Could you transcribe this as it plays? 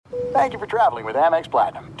Thank you for traveling with Amex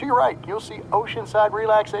Platinum. To your right, you'll see oceanside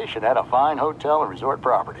relaxation at a fine hotel and resort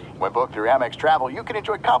property. When booked through Amex Travel, you can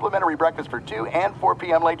enjoy complimentary breakfast for 2 and 4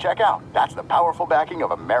 p.m. late checkout. That's the powerful backing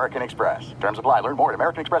of American Express. Terms apply. Learn more at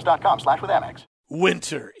americanexpress.com/withAmex.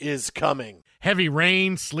 Winter is coming. Heavy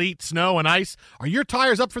rain, sleet, snow, and ice. Are your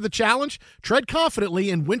tires up for the challenge? Tread confidently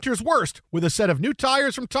in winter's worst with a set of new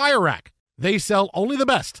tires from Tire Rack. They sell only the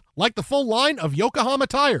best, like the full line of Yokohama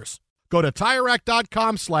tires. Go to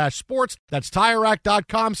TireRack.com/sports. That's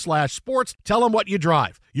TireRack.com/sports. Tell them what you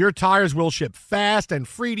drive. Your tires will ship fast and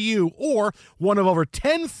free to you or one of over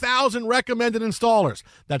 10,000 recommended installers.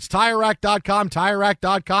 That's TireRack.com,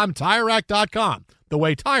 TireRack.com, TireRack.com. The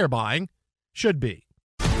way tire buying should be.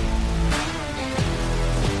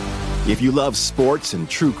 If you love sports and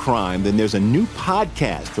true crime, then there's a new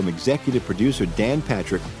podcast from executive producer Dan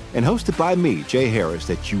Patrick and hosted by me, Jay Harris,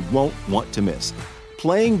 that you won't want to miss.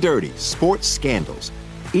 Playing Dirty: Sports Scandals.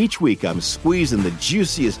 Each week, I'm squeezing the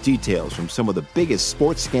juiciest details from some of the biggest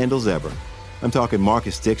sports scandals ever. I'm talking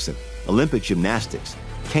Marcus Dixon, Olympic gymnastics,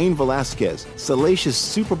 Cain Velasquez, salacious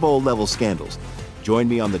Super Bowl-level scandals. Join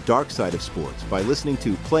me on the dark side of sports by listening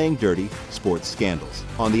to Playing Dirty: Sports Scandals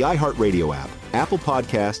on the iHeartRadio app, Apple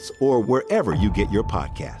Podcasts, or wherever you get your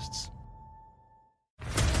podcasts.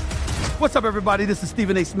 What's up, everybody? This is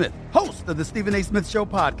Stephen A. Smith, host of the Stephen A. Smith Show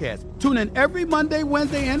podcast. Tune in every Monday,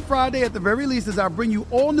 Wednesday, and Friday at the very least as I bring you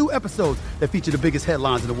all new episodes that feature the biggest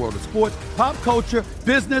headlines in the world of sports, pop culture,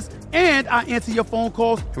 business, and I answer your phone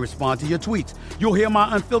calls and respond to your tweets. You'll hear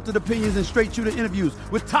my unfiltered opinions and straight-shooter interviews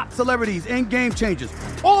with top celebrities and game changers.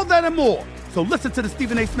 All of that and more. So listen to the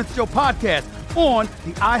Stephen A. Smith Show podcast on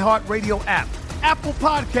the iHeartRadio app, Apple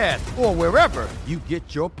Podcasts, or wherever you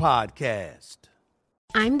get your podcast.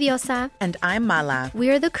 I'm Diosa. And I'm Mala. We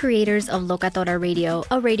are the creators of Locatora Radio,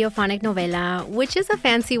 a radiophonic novela, which is a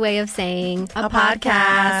fancy way of saying a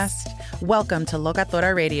podcast. Welcome to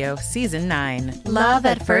Locatora Radio, Season 9. Love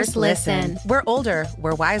at first listen. We're older,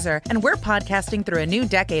 we're wiser, and we're podcasting through a new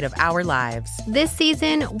decade of our lives. This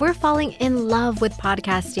season, we're falling in love with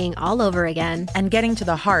podcasting all over again. And getting to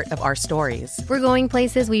the heart of our stories. We're going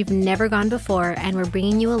places we've never gone before, and we're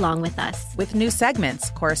bringing you along with us. With new segments,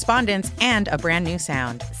 correspondence, and a brand new sound.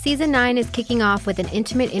 Season 9 is kicking off with an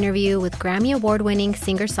intimate interview with Grammy Award-winning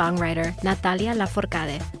singer-songwriter Natalia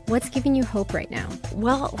Lafourcade. What's giving you hope right now?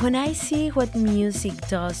 Well, when I see what music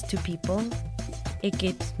does to people, it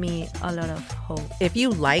gives me a lot of hope. If you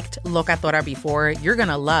liked Locatora before, you're going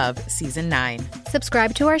to love Season 9.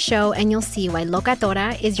 Subscribe to our show and you'll see why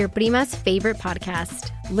Locatora is your prima's favorite podcast.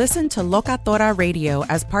 Listen to Locatora Radio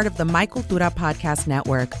as part of the My Cultura Podcast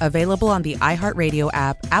Network, available on the iHeartRadio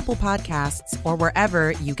app, Apple Podcasts, or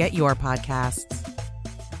wherever you get your podcasts.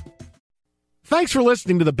 Thanks for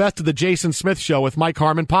listening to the Best of the Jason Smith Show with Mike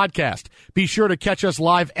Harmon podcast. Be sure to catch us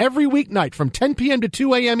live every weeknight from 10 p.m. to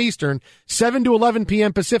 2 a.m. Eastern, 7 to 11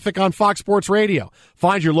 p.m. Pacific on Fox Sports Radio.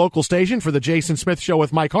 Find your local station for the Jason Smith Show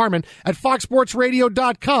with Mike Harmon at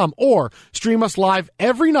foxsportsradio.com or stream us live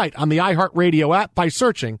every night on the iHeartRadio app by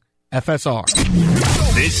searching FSR.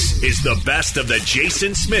 This is the Best of the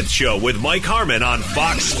Jason Smith Show with Mike Harmon on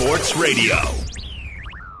Fox Sports Radio.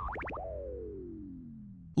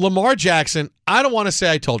 Lamar Jackson, I don't want to say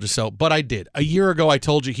I told you so, but I did. A year ago, I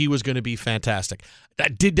told you he was going to be fantastic.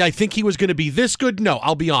 Did I think he was going to be this good? No,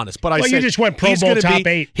 I'll be honest. But I said you just went Pro Bowl top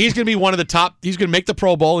 8. He's going to be one of the top. He's going to make the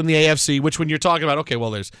Pro Bowl in the AFC, which when you're talking about, okay, well,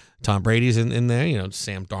 there's Tom Brady's in there. You know,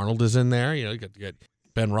 Sam Darnold is in there. You know, you got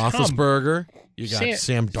Ben Roethlisberger. You got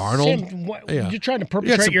Sam Darnold. You're trying to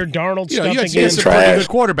perpetrate your Darnold stuff again. You had some pretty good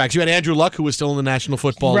quarterbacks. You had Andrew Luck, who was still in the National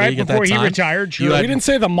Football League at that time. Right before he retired. Sure. We didn't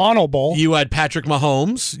say the Mono Bowl. You had Patrick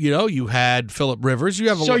Mahomes. You know, you had Phillip Rivers.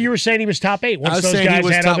 You were saying he was top 8. I was saying he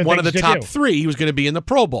was one of the top 3. He was going to be in the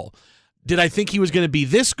Pro Bowl. Did I think he was going to be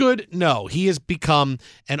this good? No. He has become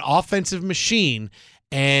an offensive machine,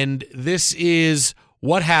 and this is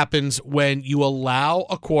what happens when you allow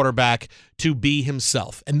a quarterback to be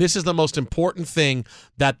himself. And this is the most important thing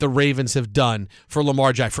that the Ravens have done for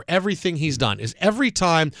Lamar Jackson, for everything he's done, is every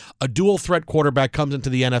time a dual threat quarterback comes into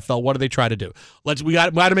the NFL, what do they try to do? We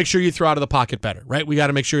got to make sure you throw out of the pocket better, right? We got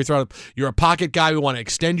to make sure you're a pocket guy. We want to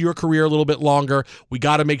extend your career a little bit longer. We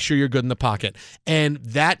got to make sure you're good in the pocket. And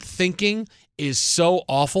that thinking is so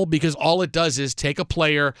awful because all it does is take a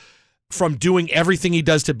player from doing everything he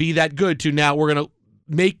does to be that good to now we're going to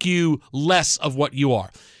make you less of what you are.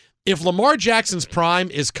 If Lamar Jackson's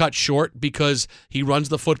prime is cut short because he runs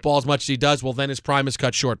the football as much as he does, well, then his prime is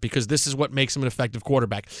cut short because this is what makes him an effective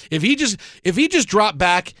quarterback. If he just dropped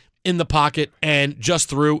back in the pocket and just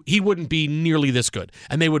threw, he wouldn't be nearly this good.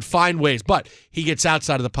 And they would find ways. But he gets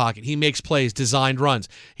outside of the pocket. He makes plays, designed runs.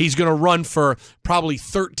 He's going to run for probably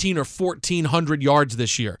 1,300 or 1,400 yards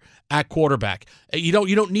this year at quarterback. You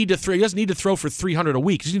don't need to throw. He doesn't need to throw for 300 a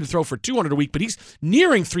week. He doesn't need to throw for 200 a week, but he's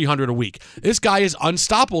nearing 300 a week. This guy is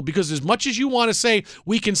unstoppable because as much as you want to say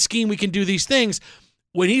we can scheme, we can do these things,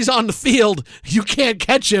 when he's on the field, you can't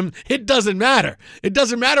catch him. It doesn't matter. It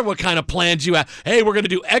doesn't matter what kind of plans you have. Hey, we're going to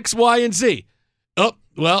do X, Y, and Z. Oh,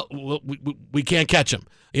 well, we can't catch him.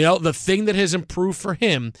 The thing that has improved for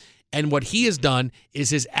him and what he has done is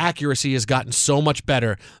his accuracy has gotten so much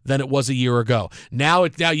better than it was a year ago. Now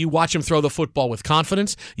you watch him throw the football with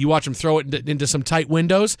confidence. You watch him throw it into some tight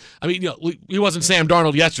windows. I mean, he wasn't Sam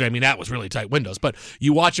Darnold yesterday. I mean, that was really tight windows. But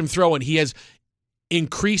you watch him throw, and he has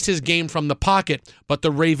increased his game from the pocket, but the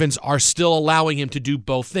Ravens are still allowing him to do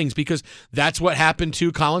both things because that's what happened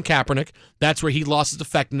to Colin Kaepernick. That's where he lost his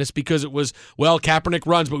effectiveness because it was, well, Kaepernick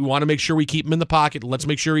runs, but we want to make sure we keep him in the pocket. Let's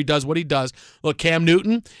make sure he does what he does. Look, Cam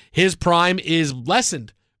Newton, his prime is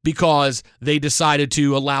lessened because they decided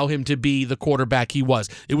to allow him to be the quarterback he was.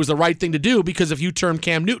 It was the right thing to do because if you turned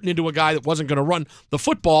Cam Newton into a guy that wasn't going to run the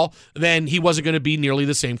football, then he wasn't going to be nearly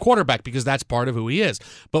the same quarterback because that's part of who he is.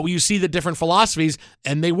 But when you see the different philosophies,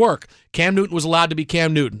 and they work. Cam Newton was allowed to be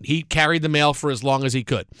Cam Newton. He carried the mail for as long as he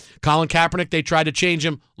could. Colin Kaepernick, they tried to change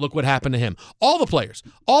him. Look what happened to him. All the players,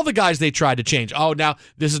 all the guys they tried to change. Oh, now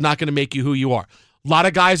this is not going to make you who you are. A lot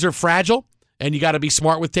of guys are fragile. And you got to be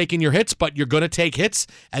smart with taking your hits, but you're going to take hits,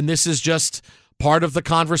 and this is just part of the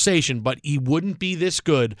conversation. But he wouldn't be this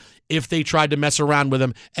good if they tried to mess around with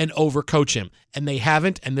him and overcoach him. And they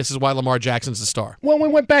haven't, and this is why Lamar Jackson's the star. Well, we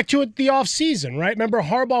went back to it the offseason, right? Remember,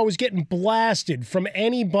 Harbaugh was getting blasted from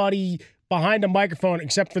anybody behind a microphone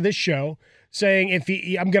except for this show saying,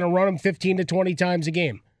 I'm going to run him 15 to 20 times a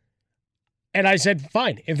game. And I said,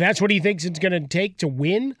 fine. If that's what he thinks it's going to take to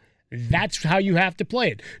win, that's how you have to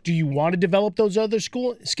play it. Do you want to develop those other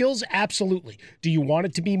skills? Absolutely. Do you want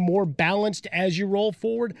it to be more balanced as you roll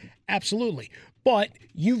forward? Absolutely. But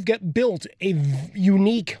you've built a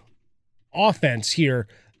unique offense here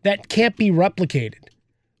that can't be replicated,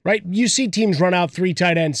 right? You see teams run out 3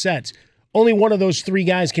 tight end sets. Only one of those 3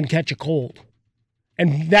 guys can catch a cold.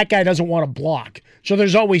 And that guy doesn't want to block. So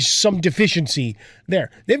there's always some deficiency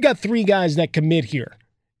there. They've got 3 guys that commit here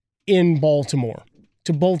in Baltimore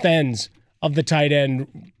to both ends of the tight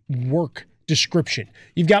end work description.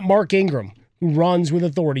 You've got Mark Ingram, who runs with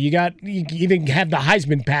authority. You even have the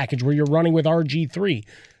Heisman package where you're running with RG3.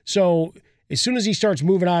 So as soon as he starts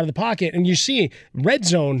moving out of the pocket, and you see red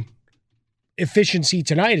zone efficiency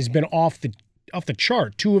tonight has been off the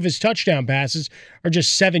chart. 2 of his touchdown passes are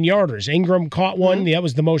just 7-yarders. Ingram caught one. That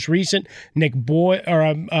was the most recent.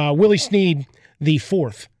 Willie Snead, the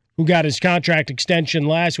 4th. Who got his contract extension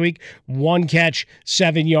last week, 1 catch,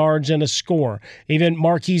 7 yards, and a score. Even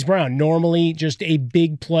Marquise Brown, normally just a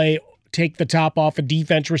big play, take the top off a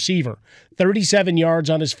defense receiver. 37 yards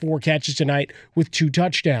on his 4 catches tonight with 2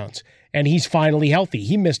 touchdowns. And he's finally healthy.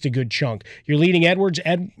 He missed a good chunk. Your leading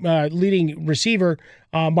leading receiver,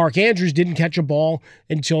 Mark Andrews, didn't catch a ball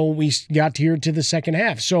until we got here to the second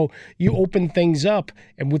half. So you open things up,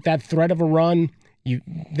 and with that threat of a run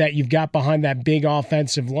that you've got behind that big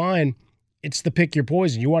offensive line, it's the pick your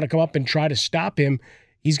poison. You want to come up and try to stop him,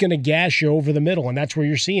 he's going to gash you over the middle, and that's where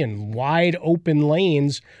you're seeing wide open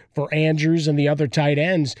lanes for Andrews and the other tight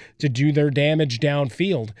ends to do their damage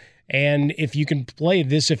downfield. And if you can play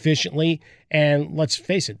this efficiently, and let's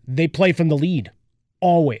face it, they play from the lead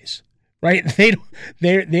always, right?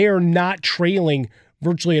 They are not trailing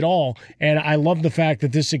virtually at all. And I love the fact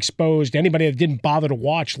that this exposed anybody that didn't bother to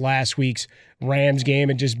watch last week's Rams game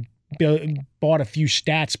and just bought a few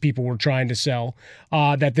stats people were trying to sell,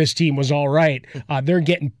 that this team was all right. They're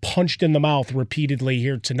getting punched in the mouth repeatedly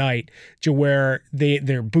here tonight to where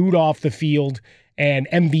they're booed off the field and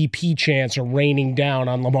MVP chants are raining down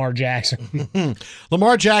on Lamar Jackson.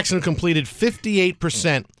 Lamar Jackson completed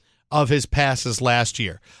 58% of his passes last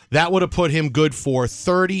year. That would have put him good for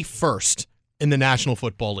 31st in the National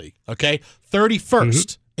Football League, okay?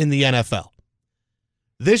 31st in the NFL.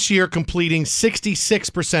 This year, completing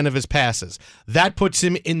 66% of his passes. That puts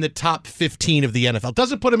him in the top 15 of the NFL.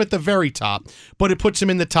 Doesn't put him at the very top, but it puts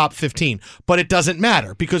him in the top 15. But it doesn't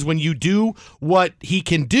matter, because when you do what he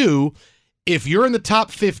can do, if you're in the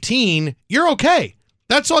top 15, you're okay.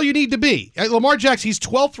 That's all you need to be. Lamar Jackson, he's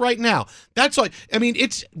 12th right now. That's all. I mean,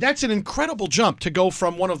 that's an incredible jump to go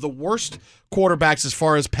from one of the worst quarterbacks as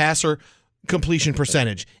far as passer completion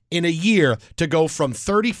percentage in a year to go from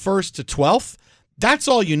 31st to 12th. That's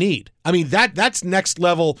all you need. I mean, that's next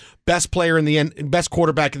level best player best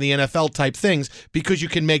quarterback in the NFL type things, because you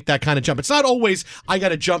can make that kind of jump. It's not always I got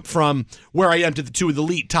to jump from where I am to the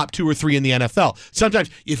elite top 2 or 3 in the NFL. Sometimes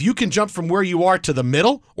if you can jump from where you are to the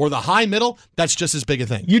middle or the high middle, that's just as big a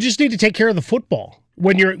thing. You just need to take care of the football.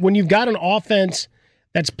 When you've got an offense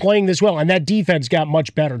that's playing this well, and that defense got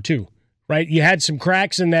much better too. Right? You had some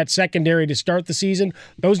cracks in that secondary to start the season.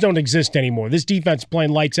 Those don't exist anymore. This defense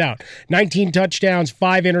playing lights out. 19 touchdowns,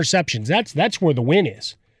 5 interceptions. That's where the win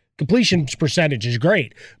is. Completion percentage is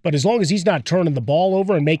great, but as long as he's not turning the ball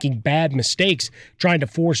over and making bad mistakes trying to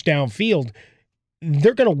force downfield,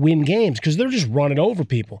 they're going to win games because they're just running over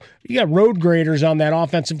people. You got road graders on that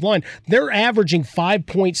offensive line. They're averaging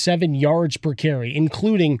 5.7 yards per carry,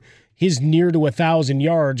 including his near to 1,000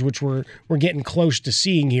 yards, which we're getting close to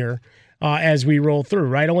seeing here. As we roll through,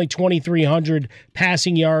 right? Only 2,300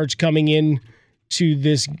 passing yards coming in to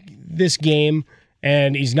this game,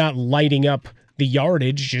 and he's not lighting up the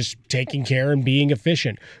yardage, just taking care and being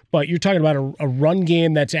efficient. But you're talking about a run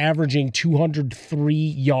game that's averaging 203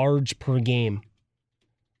 yards per game.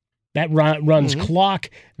 That runs clock.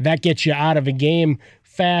 That gets you out of a game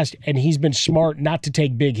fast, and he's been smart not to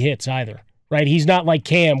take big hits either, right? He's not like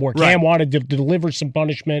Cam, where Cam wanted to deliver some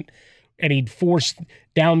punishment, and he'd force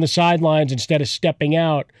down the sidelines instead of stepping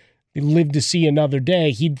out. He lived to see another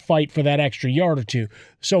day. He'd fight for that extra yard or two.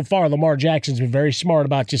 So far, Lamar Jackson's been very smart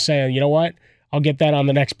about just saying, you know what, I'll get that on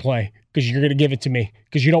the next play because you're going to give it to me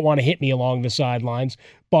because you don't want to hit me along the sidelines,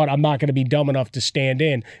 but I'm not going to be dumb enough to stand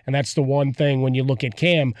in. And that's the one thing when you look at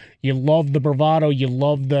Cam, you love the bravado, you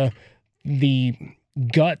love the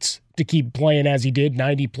guts to keep playing as he did,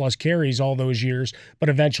 90-plus carries all those years, but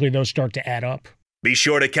eventually those start to add up. Be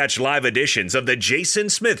sure to catch live editions of The Jason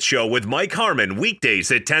Smith Show with Mike Harmon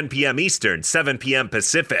weekdays at 10 p.m. Eastern, 7 p.m.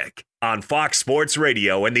 Pacific on Fox Sports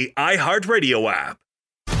Radio and the iHeartRadio app.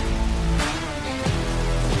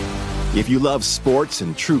 If you love sports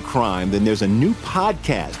and true crime, then there's a new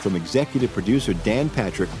podcast from executive producer Dan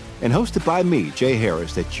Patrick and hosted by me, Jay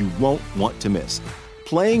Harris, that you won't want to miss.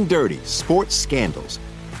 Playing Dirty: Sports Scandals.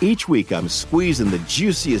 Each week, I'm squeezing the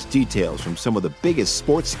juiciest details from some of the biggest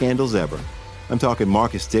sports scandals ever. I'm talking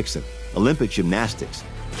Marcus Dixon, Olympic gymnastics,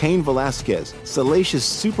 Cain Velasquez, salacious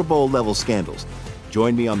Super Bowl-level scandals.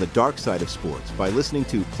 Join me on the dark side of sports by listening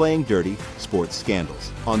to Playing Dirty: Sports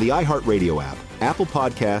Scandals on the iHeartRadio app, Apple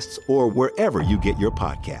Podcasts, or wherever you get your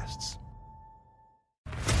podcasts.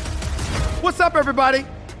 What's up, everybody?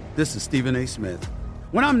 This is Stephen A. Smith.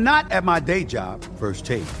 When I'm not at my day job, First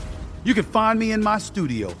Take, you can find me in my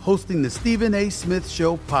studio hosting the Stephen A. Smith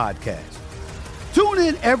Show podcast. Tune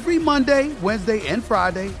in every Monday, Wednesday, and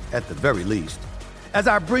Friday, at the very least, as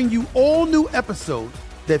I bring you all new episodes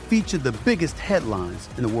that feature the biggest headlines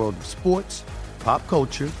in the world of sports, pop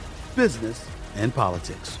culture, business, and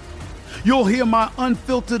politics. You'll hear my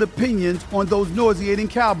unfiltered opinions on those nauseating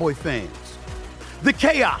Cowboy fans, the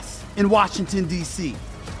chaos in Washington, D.C.,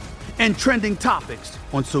 and trending topics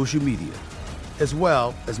on social media, as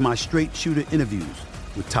well as my straight shooter interviews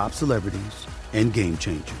with top celebrities and game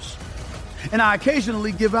changers. And I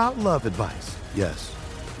occasionally give out love advice. Yes,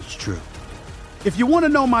 it's true. If you want to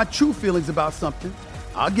know my true feelings about something,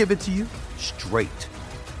 I'll give it to you straight.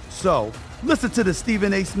 So listen to the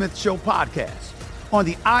Stephen A. Smith Show podcast on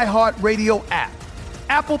the iHeartRadio app,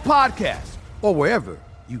 Apple Podcasts, or wherever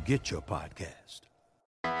you get your podcast.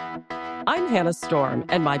 I'm Hannah Storm,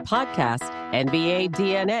 and my podcast, NBA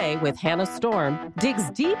DNA with Hannah Storm,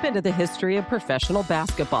 digs deep into the history of professional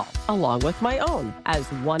basketball, along with my own, as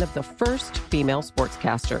one of the first female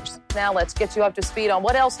sportscasters. Now let's get you up to speed on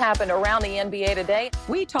what else happened around the NBA today.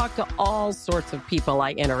 We talk to all sorts of people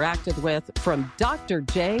I interacted with, from Dr.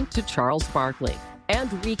 J to Charles Barkley, and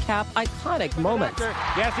recap iconic moments.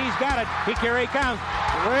 Yes, he's got it. Here he comes.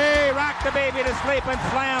 Way rock the baby to sleep and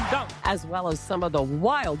slam dunk. As well as some of the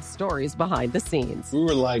wild stories behind the scenes. We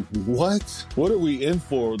were like, what? What are we in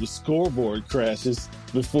for? The scoreboard crashes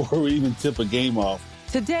before we even tip a game off.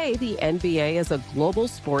 Today, the NBA is a global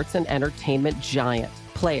sports and entertainment giant.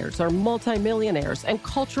 Players are multimillionaires and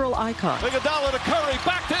cultural icons. Iguodala to Curry,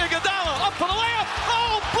 back to Iguodala, up for the layup.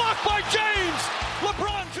 Oh, blocked by James.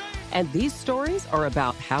 LeBron James. And these stories are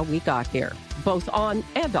about how we got here, both on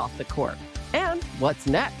and off the court. And what's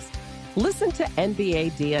next? Listen to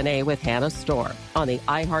NBA DNA with Hannah Storm on the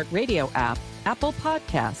iHeartRadio app, Apple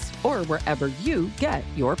Podcasts, or wherever you get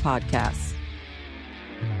your podcasts.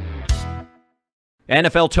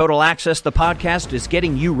 NFL Total Access, the podcast, is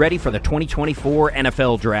getting you ready for the 2024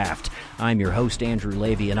 NFL Draft. I'm your host, Andrew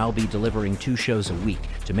Levy, and I'll be delivering 2 shows a week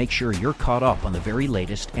to make sure you're caught up on the very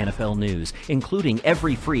latest NFL news, including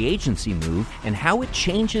every free agency move and how it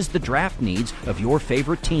changes the draft needs of your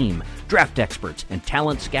favorite team. Draft experts and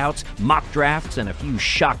talent scouts, mock drafts, and a few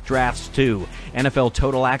shock drafts, too. NFL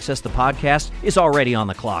Total Access, the podcast, is already on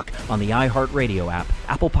the clock on the iHeartRadio app,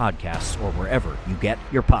 Apple Podcasts, or wherever you get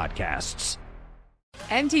your podcasts.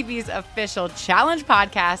 MTV's official Challenge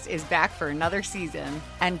podcast is back for another season.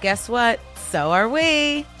 And guess what? So are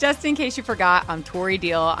we. Just in case you forgot, I'm Tori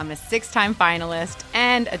Deal. I'm a 6-time finalist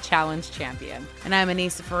and a Challenge champion. And I'm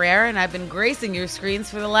Anissa Ferreira, and I've been gracing your screens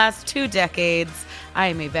for the last 2 decades. I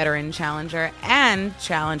am a veteran challenger and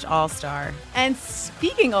Challenge All-Star. And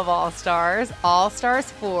speaking of All-Stars,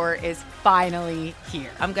 All-Stars 4 is finally here.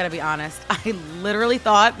 I'm going to be honest. I literally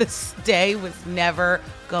thought this day was never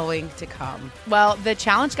going to come. Well, the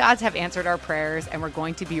Challenge gods have answered our prayers, and we're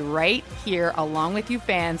going to be right here along with you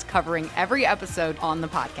fans covering every episode on the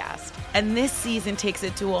podcast. And this season takes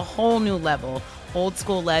it to a whole new level. Old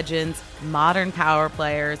school legends, modern power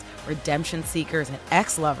players, redemption seekers, and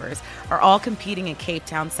ex-lovers are all competing in Cape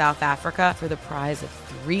Town, South Africa for the prize of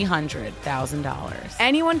 $300,000.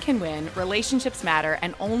 Anyone can win, relationships matter,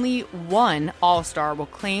 and only one All-Star will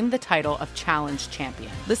claim the title of Challenge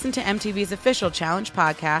champion. Listen to MTV's official Challenge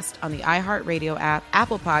podcast on the iHeartRadio app,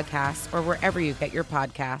 Apple Podcasts, or wherever you get your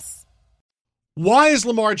podcasts. Why is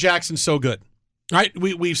Lamar Jackson so good? All right,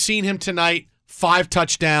 we've seen him tonight. 5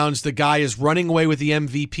 touchdowns. The guy is running away with the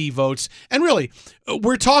MVP votes. And really,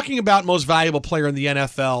 we're talking about most valuable player in the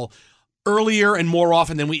NFL earlier and more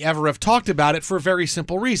often than we ever have talked about it for a very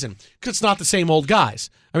simple reason. Because it's not the same old guys.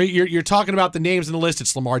 I mean, you're talking about the names in the list.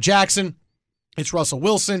 It's Lamar Jackson. It's Russell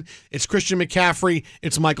Wilson. It's Christian McCaffrey.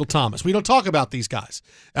 It's Michael Thomas. We don't talk about these guys.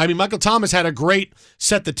 I mean, Michael Thomas had a great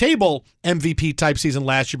set-the-table MVP-type season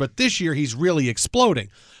last year, but this year he's really exploding.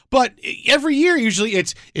 But every year, usually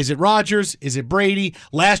is it Rodgers? Is it Brady?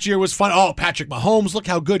 Last year was fun. Oh, Patrick Mahomes, look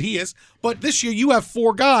how good he is. But this year you have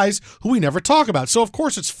 4 guys who we never talk about. So, of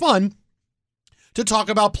course, it's fun to talk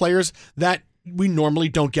about players that we normally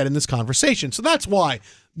don't get in this conversation. So that's why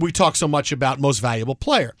we talk so much about most valuable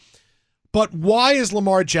player. But why is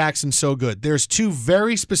Lamar Jackson so good? There's 2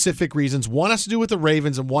 very specific reasons. One has to do with the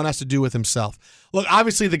Ravens and one has to do with himself. Look,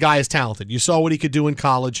 obviously the guy is talented. You saw what he could do in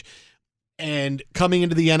college. And coming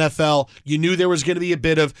into the NFL, you knew there was going to be a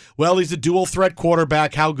bit of, well, he's a dual threat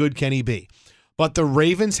quarterback. How good can he be? But the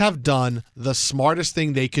Ravens have done the smartest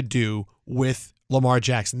thing they could do with Lamar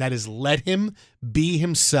Jackson. That is let him be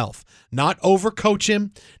himself, not overcoach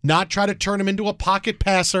him, not try to turn him into a pocket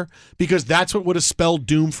passer, because that's what would have spelled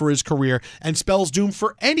doom for his career and spells doom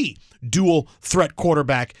for any dual threat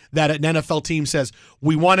quarterback that an NFL team says,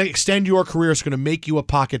 we want to extend your career, it's going to make you a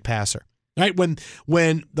pocket passer. Right? When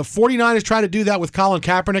the 49ers tried to do that with Colin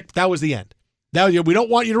Kaepernick, that was the end. Now, we don't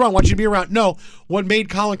want you to run, we want you to be around. No, what made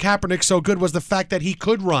Colin Kaepernick so good was the fact that he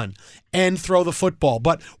could run and throw the football,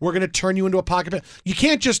 but we're going to turn you into a pocket passer. You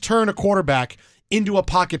can't just turn a quarterback into a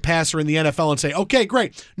pocket passer in the NFL and say, okay,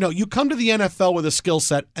 great. No, you come to the NFL with a skill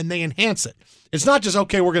set and they enhance it. It's not just,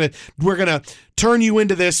 okay, we're gonna turn you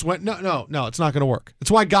into this. No, it's not going to work.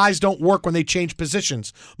 It's why guys don't work when they change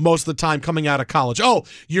positions most of the time coming out of college. Oh,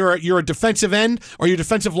 you're a defensive end or you're a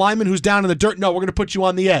defensive lineman who's down in the dirt. No, we're going to put you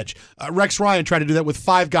on the edge. Rex Ryan tried to do that with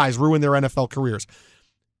 5 guys, ruin their NFL careers.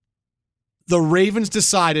 The Ravens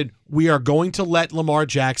decided we are going to let Lamar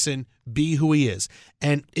Jackson be who he is.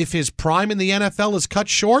 And if his prime in the NFL is cut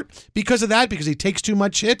short because of that, because he takes too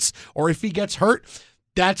much hits, or if he gets hurt,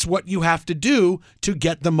 that's what you have to do to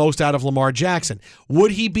get the most out of Lamar Jackson.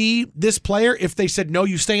 Would he be this player if they said, no,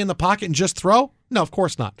 you stay in the pocket and just throw? No, of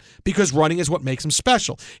course not, because running is what makes him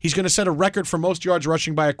special. He's going to set a record for most yards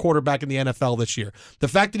rushing by a quarterback in the NFL this year. The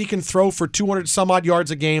fact that he can throw for 200-some-odd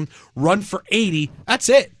yards a game, run for 80, that's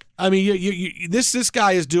it. I mean, this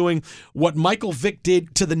guy is doing what Michael Vick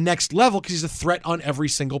did to the next level because he's a threat on every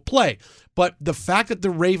single play. But the fact that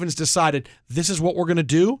the Ravens decided this is what we're going to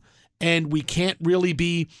do, and we can't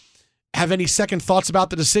really have any second thoughts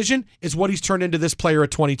about the decision, is what he's turned into this player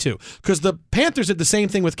at 22. Because the Panthers did the same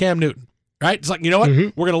thing with Cam Newton, right? It's like, you know what?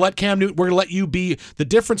 Mm-hmm. We're going to let Cam Newton, we're going to let you be the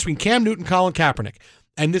difference between Cam Newton and Colin Kaepernick.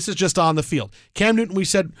 And this is just on the field. Cam Newton, we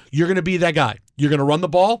said, you're going to be that guy. You're going to run the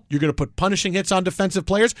ball. You're going to put punishing hits on defensive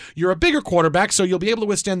players. You're a bigger quarterback, so you'll be able to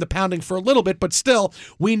withstand the pounding for a little bit, but still,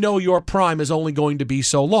 we know your prime is only going to be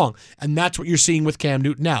so long. And that's what you're seeing with Cam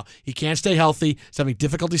Newton now. He can't stay healthy. He's having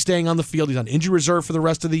difficulty staying on the field. He's on injury reserve for the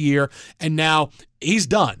rest of the year. And now he's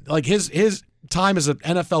done. Like his time as an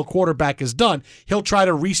NFL quarterback is done. He'll try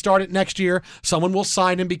to restart it next year. Someone will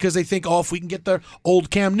sign him because they think, if we can get the old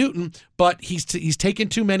Cam Newton, but he's taken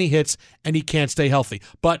too many hits and he can't stay healthy.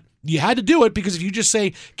 But you had to do it because if you just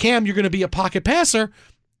say, Cam, you're going to be a pocket passer,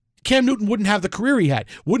 Cam Newton wouldn't have the career he had,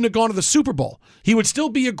 wouldn't have gone to the Super Bowl. He would still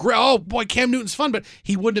be Cam Newton's fun, but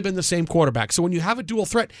he wouldn't have been the same quarterback. So when you have a dual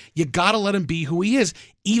threat, you got to let him be who he is,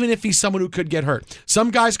 even if he's someone who could get hurt.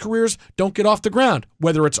 Some guys' careers don't get off the ground,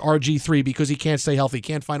 whether it's RG3 because he can't stay healthy,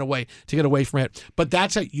 can't find a way to get away from it. But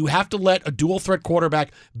that's it. You have to let a dual threat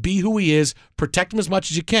quarterback be who he is, protect him as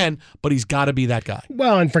much as you can, but he's got to be that guy.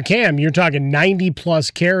 Well, and for Cam, you're talking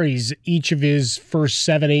 90-plus carries each of his first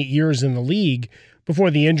 7-8 years in the league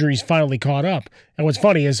before the injuries finally caught up. And what's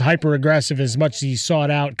funny is hyper-aggressive as much as he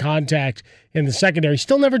sought out contact in the secondary,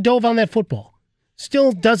 still never dove on that football.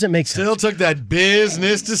 Still doesn't make sense. Still took that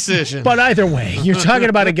business decision. But either way, you're talking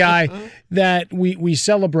about a guy that we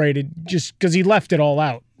celebrated just because he left it all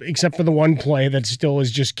out, except for the one play that still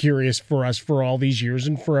is just curious for us for all these years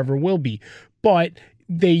and forever will be. But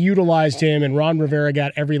they utilized him, and Ron Rivera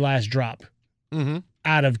got every last drop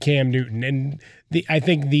out of Cam Newton. And I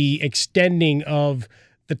think the extending of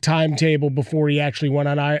the timetable before he actually went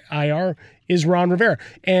on IR is Ron Rivera.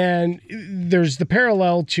 And there's the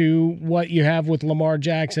parallel to what you have with Lamar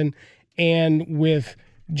Jackson and with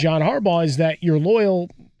John Harbaugh is that you're loyal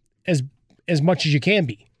as much as you can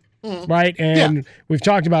be, right? And we've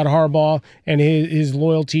talked about Harbaugh and his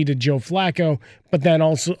loyalty to Joe Flacco, but then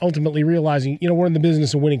also ultimately realizing, we're in the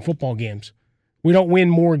business of winning football games. We don't win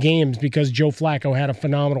more games because Joe Flacco had a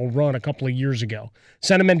phenomenal run a couple of years ago.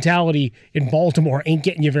 Sentimentality in Baltimore ain't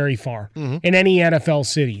getting you very far in any NFL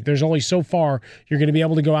city. There's only so far you're going to be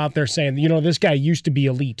able to go out there saying, this guy used to be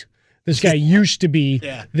elite. This guy used to be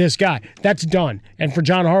this guy. That's done. And for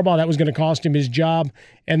John Harbaugh, that was going to cost him his job.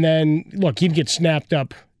 And then, look, he'd get snapped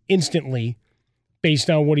up instantly based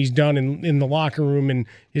on what he's done in the locker room and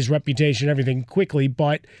his reputation and everything quickly,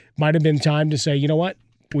 but might have been time to say, you know what?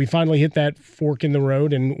 We finally hit that fork in the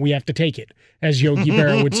road, and we have to take it, as Yogi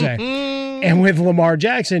Berra would say. And with Lamar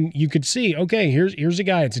Jackson, you could see, okay, here's a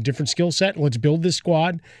guy. It's a different skill set. Let's build this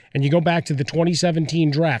squad. And you go back to the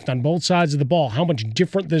 2017 draft on both sides of the ball, how much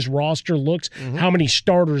different this roster looks, how many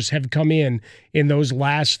starters have come in those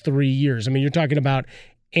last 3 years. I mean, you're talking about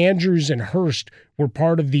Andrews and Hurst were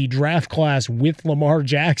part of the draft class with Lamar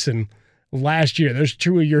Jackson last year. There's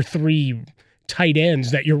 2 of your 3 tight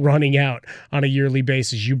ends that you're running out on a yearly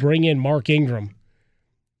basis. You bring in Mark Ingram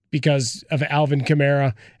because of Alvin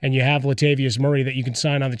Kamara, and you have Latavius Murray that you can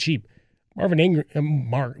sign on the cheap. Mark Ingram is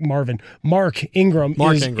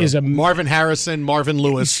a Marvin Harrison, Marvin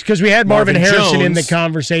Lewis. Because we had Marvin Harrison Jones in the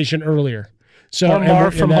conversation earlier. So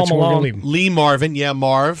Marv from Home Alone. Lee Marvin,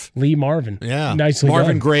 Lee Marvin. Yeah. Nicely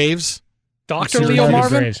Marvin done. Graves. Dr. Leo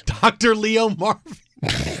Marvin? Dr. Leo Marvin.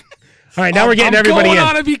 All right, now we're getting everybody in. I'm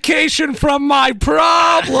going on a vacation from my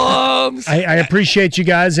problems. I appreciate you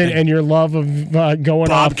guys and your love of going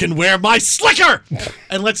Bob off. can wear my slicker.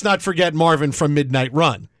 And let's not forget Marvin from Midnight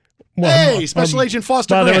Run. Well, Special Agent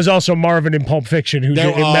Foster Grant. There was also Marvin in Pulp Fiction who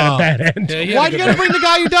met a bad end. Why'd you got to bring the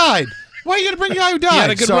guy who died? Why are you going to bring the guy who died? He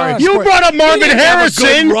had a good run. You brought up Marvin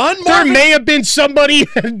Harrison. There may have been somebody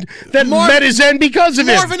that met his end because of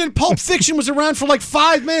Marvin in Pulp Fiction was around for like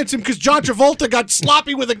 5 minutes because John Travolta got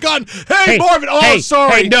sloppy with a gun. Hey Marvin.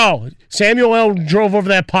 Sorry. Hey, no. Samuel L. drove over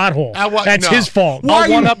that pothole. That's his fault.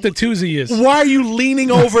 One up the Tuesday is. Why are you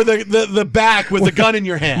leaning over the back with the gun in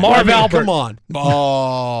your hand? Marv Albert. Come on.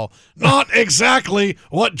 Oh, not exactly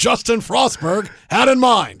what Justin Frostberg had in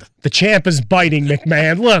mind. The champ is biting,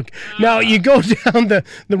 McMahon. Look, now you go down the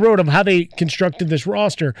road of how they constructed this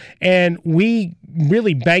roster, and we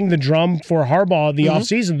really banged the drum for Harbaugh the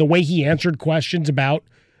offseason, the way he answered questions about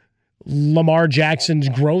Lamar Jackson's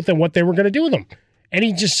growth and what they were going to do with him. And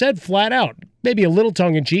he just said flat out, maybe a little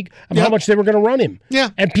tongue-in-cheek, of how much they were going to run him.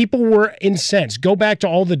 Yeah. And people were incensed. Go back to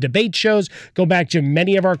all the debate shows. Go back to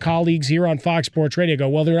many of our colleagues here on Fox Sports Radio. Go,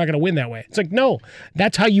 well, they're not going to win that way. It's like, no,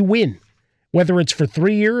 that's how you win. Whether it's for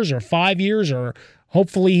 3 years or 5 years or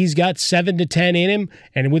hopefully he's got 7 to 10 in him.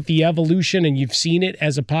 And with the evolution, and you've seen it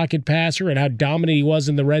as a pocket passer and how dominant he was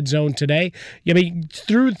in the red zone today. I mean,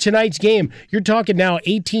 through tonight's game, you're talking now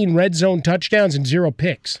 18 red zone touchdowns and 0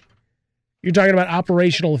 picks. You're talking about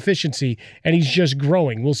operational efficiency, and he's just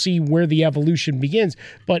growing. We'll see where the evolution begins.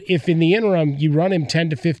 But if in the interim you run him 10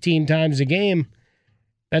 to 15 times a game,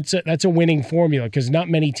 that's a winning formula because not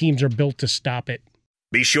many teams are built to stop it.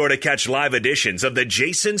 Be sure to catch live editions of The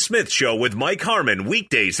Jason Smith Show with Mike Harmon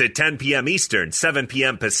weekdays at 10 p.m. Eastern, 7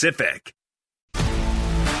 p.m. Pacific.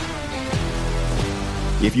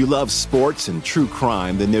 If you love sports and true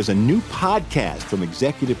crime, then there's a new podcast from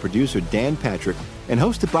executive producer Dan Patrick and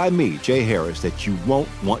hosted by me, Jay Harris, that you won't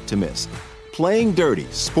want to miss. Playing Dirty: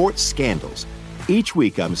 Sports Scandals. Each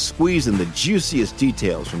week, I'm squeezing the juiciest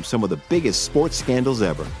details from some of the biggest sports scandals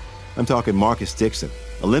ever. I'm talking Marcus Dixon,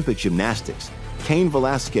 Olympic gymnastics, Cain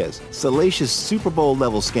Velasquez, salacious Super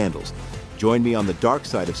Bowl-level scandals. Join me on the dark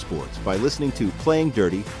side of sports by listening to Playing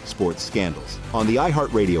Dirty: Sports Scandals on the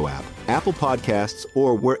iHeartRadio app, Apple Podcasts,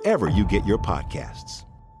 or wherever you get your podcasts.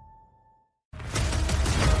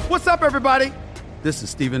 What's up, everybody? This is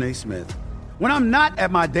Stephen A. Smith. When I'm not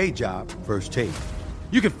at my day job, First Take,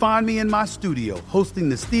 you can find me in my studio hosting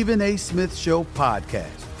the Stephen A. Smith Show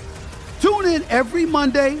podcast. Tune in every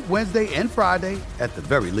Monday, Wednesday, and Friday, at the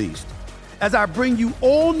very least, as I bring you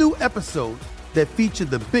all new episodes that feature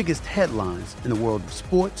the biggest headlines in the world of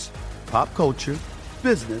sports, pop culture,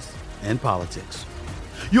 business, and politics.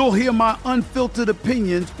 You'll hear my unfiltered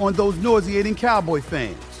opinions on those nauseating Cowboy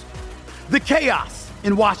fans, the chaos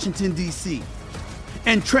in Washington, D.C.,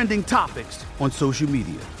 and trending topics on social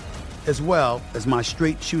media, as well as my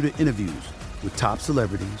straight shooter interviews with top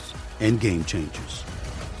celebrities and game changers.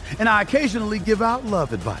 And I occasionally give out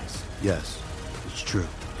love advice. Yes, it's true.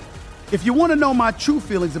 If you want to know my true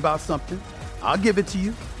feelings about something, I'll give it to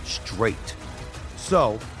you straight.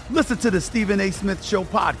 So, listen to the Stephen A. Smith Show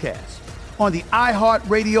podcast on the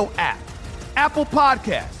iHeartRadio app, Apple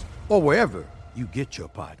Podcasts, or wherever you get your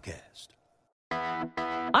podcast.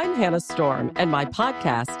 I'm Hannah Storm, and my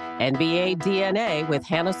podcast, NBA DNA with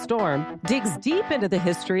Hannah Storm, digs deep into the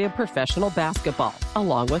history of professional basketball,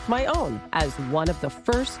 along with my own, as one of the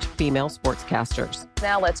first female sportscasters.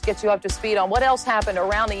 Now let's get you up to speed on what else happened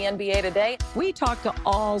around the NBA today. We talk to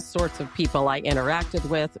all sorts of people I interacted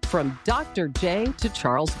with, from Dr. J to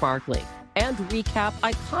Charles Barkley, and recap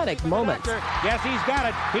iconic moments. Yes, he's got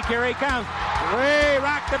it. Here he comes. Way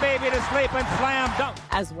rock the baby to sleep and slam dunk.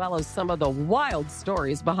 As well as some of the wild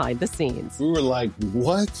stories behind the scenes. We were like,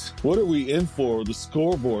 what? What are we in for? The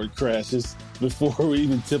scoreboard crashes before we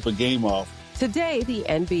even tip a game off. Today, the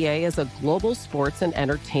NBA is a global sports and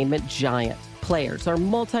entertainment giant. Players are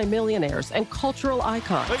multimillionaires and cultural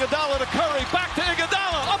icons. Iguodala to Curry, back to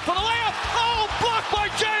Iguodala, up for the layup. Oh, blocked by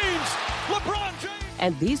James. LeBron James.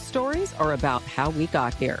 And these stories are about how we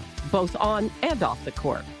got here, both on and off the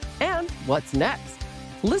court. And what's next?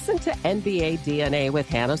 Listen to NBA DNA with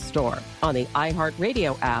Hannah Storm on the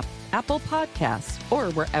iHeartRadio app, Apple Podcasts,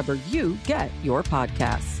 or wherever you get your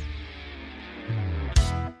podcasts.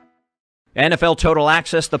 NFL Total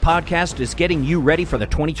Access, the podcast, is getting you ready for the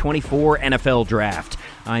 2024 NFL Draft.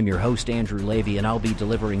 I'm your host, Andrew Levy, and I'll be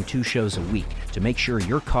delivering 2 shows a week to make sure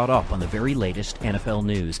you're caught up on the very latest NFL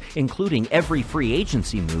news, including every free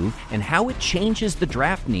agency move and how it changes the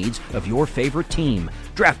draft needs of your favorite team.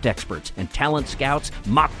 Draft experts and talent scouts,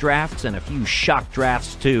 mock drafts, and a few shock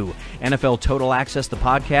drafts, too. NFL Total Access, the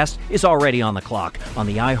podcast, is already on the clock on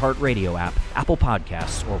the iHeartRadio app, Apple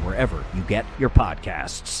Podcasts, or wherever you get your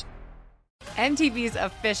podcasts. MTV's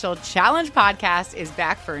official Challenge podcast is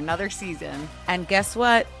back for another season. And guess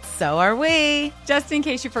what? So are we. Just in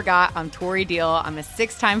case you forgot, I'm Tori Deal. I'm a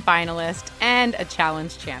 6-time finalist and a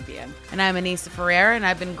Challenge champion. And I'm Anissa Ferrer, and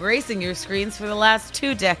I've been gracing your screens for the last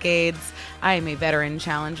 2 decades. I am a veteran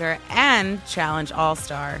challenger and Challenge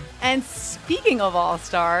All-Star. And speaking of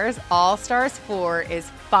All-Stars, All-Stars 4 is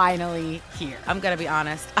finally here. I'm going to be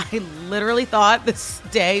honest. I literally thought this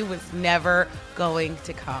day was never going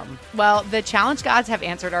to come. Well, the Challenge gods have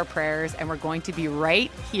answered our prayers, and we're going to be right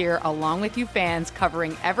here along with you fans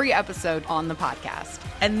covering every episode on the podcast.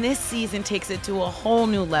 And this season takes it to a whole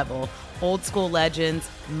new level. Old school legends,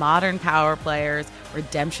 modern power players,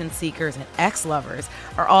 redemption seekers, and ex-lovers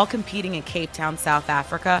are all competing in Cape Town, South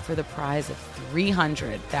Africa for the prize of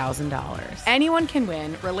 $300,000. Anyone can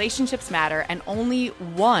win, relationships matter, and only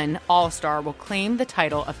one All-Star will claim the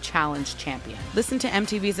title of Challenge Champion. Listen to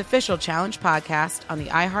MTV's official Challenge podcast on the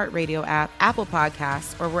iHeartRadio app, Apple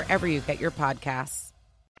Podcasts, or wherever you get your podcasts.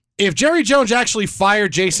 If Jerry Jones actually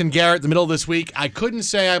fired Jason Garrett in the middle of this week, I couldn't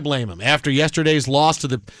say I blame him. After yesterday's loss to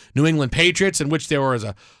the New England Patriots, in which there was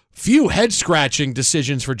a few head-scratching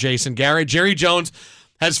decisions for Jason Garrett, Jerry Jones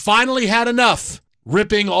has finally had enough,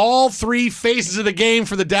 ripping all 3 phases of the game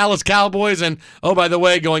for the Dallas Cowboys, and, oh, by the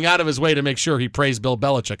way, going out of his way to make sure he praised Bill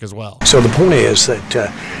Belichick as well. So the point is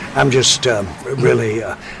that I'm just really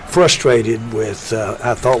frustrated with,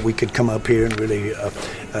 I thought we could come up here and really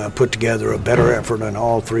put together a better effort in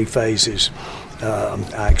all 3 phases.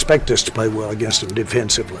 I expect us to play well against them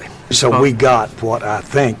defensively. So we got what I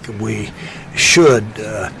think we should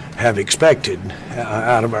have expected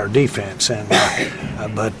out of our defense, and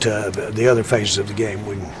but the other phases of the game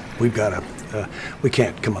we've got to. We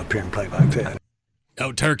can't come up here and play like that.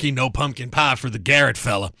 No turkey, no pumpkin pie for the Garrett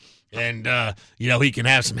fella, and he can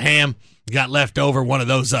have some ham. Got left over one of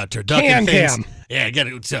those turducken things. Ham. Yeah, get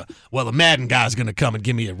it. So, the Madden guy's gonna come and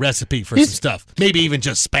give me a recipe for some stuff. Maybe even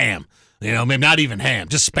just Spam. Maybe not even ham,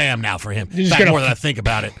 just Spam now for him. In fact, more than I think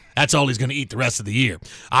about it, that's all he's going to eat the rest of the year.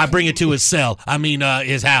 I bring it to his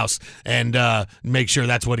his house, and make sure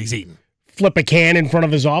that's what he's eating. Flip a can in front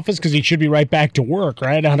of his office because he should be right back to work,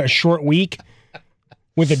 right, on a short week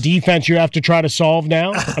with a defense you have to try to solve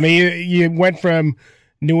now. I mean, you went from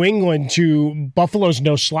New England to Buffalo's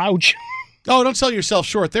no slouch. Oh, don't sell yourself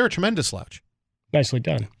short. They're a tremendous slouch. Nicely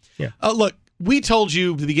done. Yeah. Look, we told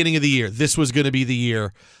you at the beginning of the year this was going to be the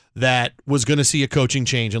year that was going to see a coaching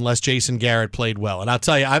change unless Jason Garrett played well. And I'll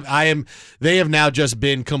tell you, they have now just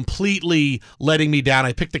been completely letting me down.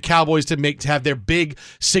 I picked the Cowboys to have their big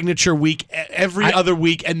signature week every other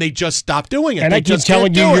week, and they just stopped doing it. And I keep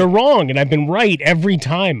telling you you're wrong, and I've been right every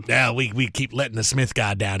time. Yeah, we keep letting the Smith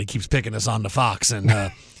guy down. He keeps picking us on the Fox,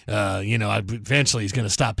 and eventually he's going to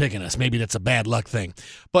stop picking us. Maybe that's a bad luck thing.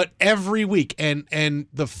 But every week, and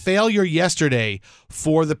the failure yesterday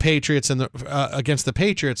for the Patriots and against the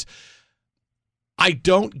Patriots, I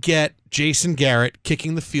don't get Jason Garrett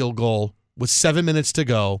kicking the field goal with 7 minutes to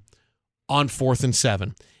go on 4th and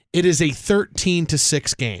 7. It is a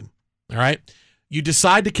 13-6 game. All right. You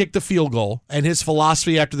decide to kick the field goal, and his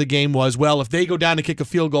philosophy after the game was, if they go down to kick a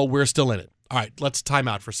field goal, we're still in it. All right, let's time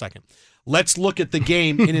out for a second. Let's look at the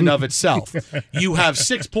game in and of itself. You have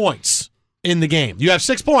 6 points in the game. You have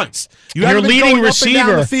 6 points. Your leading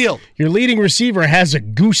receiver, the field. Your leading receiver has a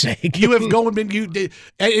goose egg. You have in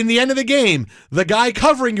the end of the game, the guy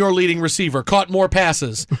covering your leading receiver caught more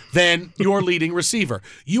passes than your leading receiver.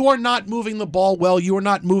 You are not moving the ball well. You are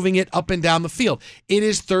not moving it up and down the field. It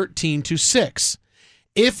is 13-6.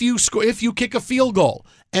 If you kick a field goal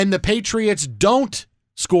and the Patriots don't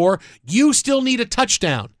score, you still need a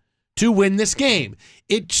touchdown to win this game.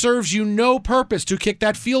 It serves you no purpose to kick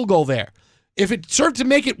that field goal there. If it served to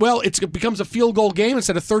make it, it becomes a field goal game.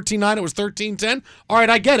 Instead of 13-9, it was 13-10. All right,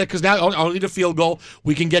 I get it, because now I'll need a field goal.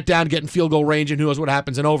 We can get down, get in field goal range, and who knows what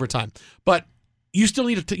happens in overtime. But you still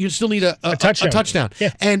need a touchdown.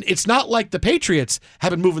 Yeah. And it's not like the Patriots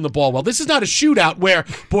have been moving the ball well. This is not a shootout where,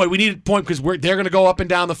 we need a point because they're going to go up and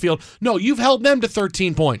down the field. No, you've held them to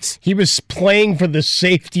 13 points. He was playing for the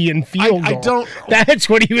safety and field goal. That's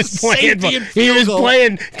what he was playing for. He was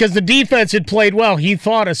playing because the defense had played well. He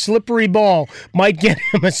thought a slippery ball might get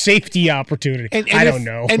him a safety opportunity. I don't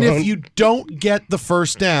know. And if you don't get the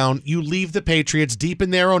first down, you leave the Patriots deep in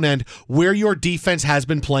their own end where your defense has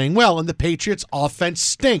been playing well, and the Patriots' offense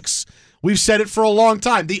stinks. We've said it for a long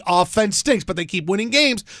time. The offense stinks, but they keep winning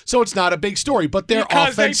games, so it's not a big story. But their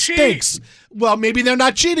offense stinks. Well, maybe they're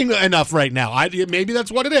not cheating enough right now. Maybe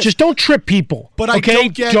that's what it is. Just don't trip people. But We'll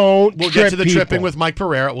get to the tripping with Mike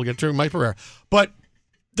Pereira. We'll get to Mike Pereira. But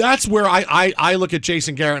that's where I look at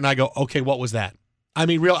Jason Garrett and I go, okay, what was that? I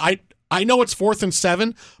mean, I know it's 4th and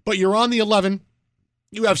 7, but you're on the 11.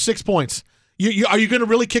 You have 6 points. Are you going to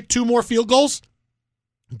really kick 2 more field goals?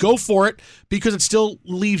 Go for it, because it still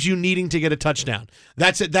leaves you needing to get a touchdown.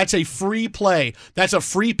 That's it. That's a free play. That's a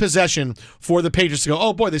free possession for the Patriots to go,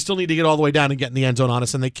 oh, boy, they still need to get all the way down and get in the end zone on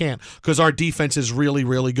us, and they can't because our defense is really,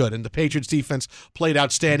 really good. And the Patriots' defense played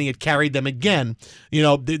outstanding. It carried them again.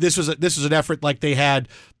 This was an effort like they had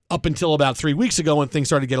up until about 3 weeks ago when things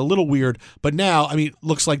started to get a little weird. But now,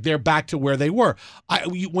 looks like they're back to where they were.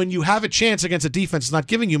 When you have a chance against a defense that's not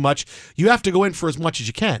giving you much, you have to go in for as much as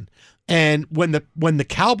you can. And when the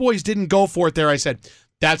Cowboys didn't go for it there, I said,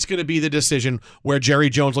 that's going to be the decision where Jerry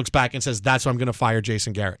Jones looks back and says, that's why I'm going to fire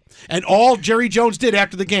Jason Garrett. And all Jerry Jones did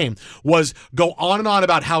after the game was go on and on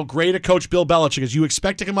about how great a coach Bill Belichick is. You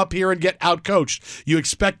expect to come up here and get out-coached. You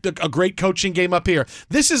expect a great coaching game up here.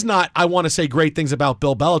 This is not, I want to say great things about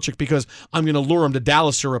Bill Belichick because I'm going to lure him to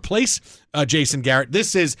Dallas to replace Jason Garrett.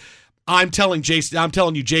 This is, I'm telling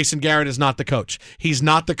you, Jason Garrett is not the coach. He's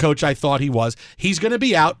not the coach I thought he was. He's going to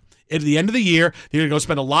be out. At the end of the year, they're going to go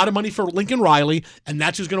spend a lot of money for Lincoln Riley, and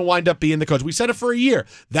that's who's going to wind up being the coach. We said it for a year.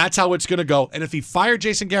 That's how it's going to go. And if he fired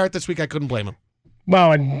Jason Garrett this week, I couldn't blame him.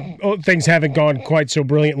 Well, and things haven't gone quite so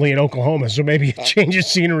brilliantly in Oklahoma, so maybe a change of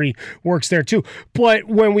scenery works there too. But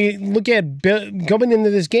when we look at coming into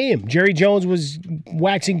this game, Jerry Jones was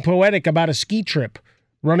waxing poetic about a ski trip,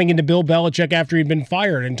 running into Bill Belichick after he'd been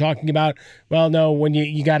fired and talking about, well, no, when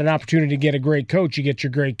you got an opportunity to get a great coach, you get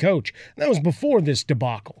your great coach. And that was before this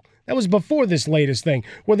debacle. That was before this latest thing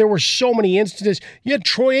where there were so many instances. You had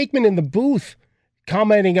Troy Aikman in the booth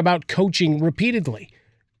commenting about coaching repeatedly.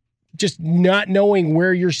 just not knowing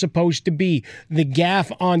where you're supposed to be. The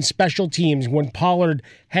gaffe on special teams when Pollard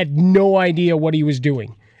had no idea what he was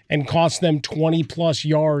doing and cost them 20-plus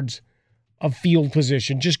yards of field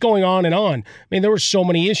position. Just going on and on. I mean, there were so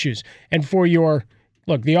many issues. And for your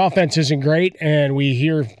look, the offense isn't great, and we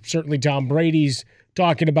hear certainly Tom Brady's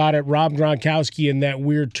talking about it, Rob Gronkowski and that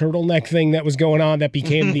weird turtleneck thing that was going on that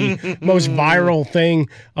became the most viral thing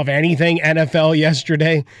of anything NFL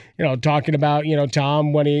yesterday. Talking about,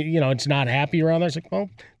 Tom when he, it's not happy around there. It's like, well,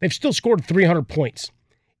 they've still scored 300 points.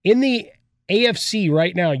 In the AFC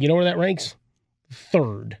right now, you know where that ranks?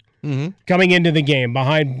 Third. Coming into the game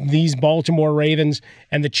behind these Baltimore Ravens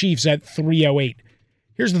and the Chiefs at 308.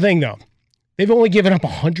 Here's the thing, though. They've only given up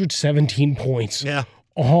 117 points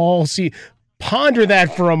all season. Ponder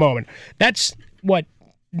that for a moment. That's,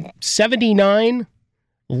 79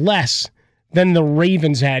 less than the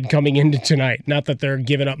Ravens had coming into tonight. Not that they're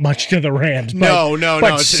giving up much to the Rams. No.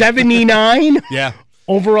 But 79 yeah.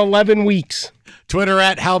 over 11 weeks. Twitter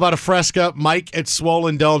at How About a Fresca, Mike at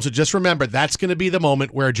Swollen Dome. So just remember, that's going to be the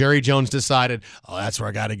moment where Jerry Jones decided, that's where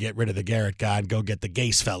I got to get rid of the Garrett guy and go get the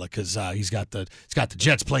Gase fella because he's got the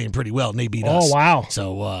Jets playing pretty well and they beat us. Oh, wow.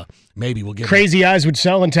 So maybe we'll give Crazy Eyes would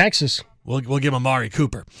sell in Texas. We'll give him Amari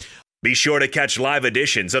Cooper. Be sure to catch live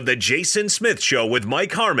editions of The Jason Smith Show with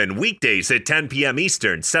Mike Harmon weekdays at 10 p.m.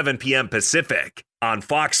 Eastern, 7 p.m. Pacific on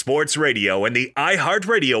Fox Sports Radio and the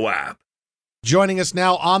iHeartRadio app. Joining us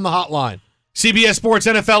now on the hotline, CBS Sports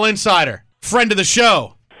NFL insider, friend of the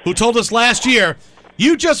show, who told us last year,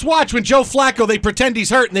 you just watch when Joe Flacco, they pretend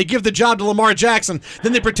he's hurt and they give the job to Lamar Jackson.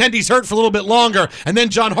 Then they pretend he's hurt for a little bit longer. And then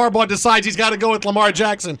John Harbaugh decides he's got to go with Lamar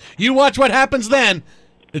Jackson. You watch what happens then.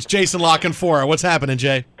 It's Jason Lockenfora. What's happening,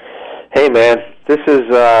 Jay? Hey, man. This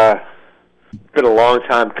has been a long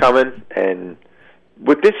time coming. And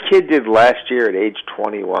what this kid did last year at age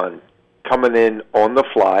 21, coming in on the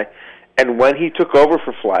fly, and when he took over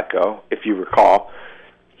for Flacco, if you recall,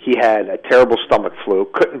 he had a terrible stomach flu,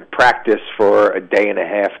 couldn't practice for a day and a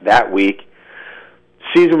half that week.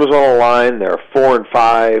 Season was on the line. They're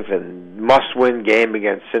 4-5 and must-win game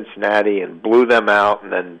against Cincinnati and blew them out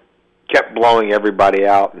and then kept blowing everybody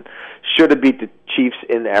out and should have beat the Chiefs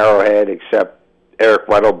in Arrowhead, except Eric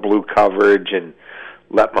Weddle blew coverage and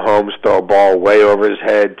let Mahomes throw a ball way over his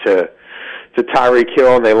head to Tyreek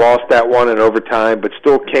Hill, and they lost that one in overtime, but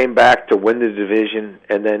still came back to win the division.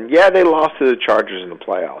 And then, they lost to the Chargers in the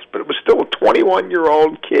playoffs, but it was still a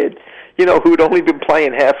 21-year-old kid, who'd only been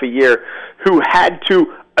playing half a year, who had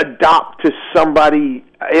to adopt to somebody,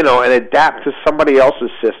 and adapt to somebody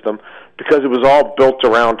else's system because it was all built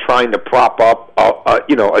around trying to prop up, a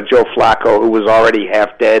Joe Flacco who was already half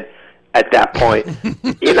dead at that point,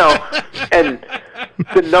 and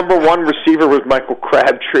the number one receiver was Michael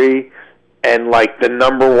Crabtree. And, the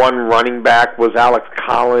number one running back was Alex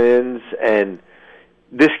Collins, and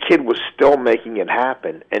this kid was still making it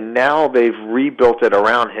happen. And now they've rebuilt it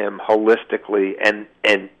around him holistically, and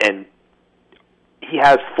he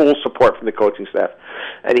has full support from the coaching staff,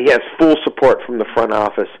 and he has full support from the front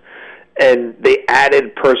office. And they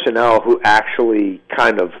added personnel who actually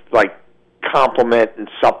kind of, complement and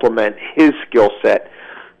supplement his skill set.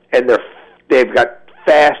 And they've got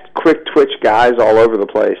fast, quick-twitch guys all over the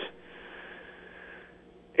place.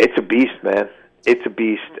 It's a beast, man. It's a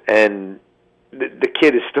beast. And the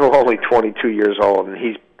kid is still only 22 years old, and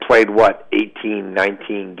he's played, 18,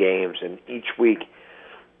 19 games. And each week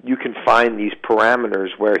you can find these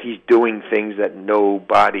parameters where he's doing things that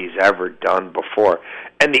nobody's ever done before.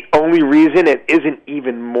 And the only reason it isn't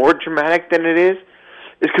even more dramatic than it is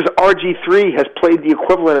because RG3 has played the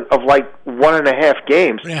equivalent of, 1.5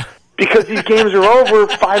 games. Yeah. Because these games are over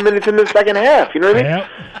 5 minutes in the second half. You know what I mean? Yep.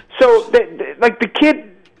 So, the kid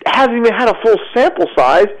hasn't even had a full sample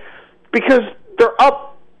size because they're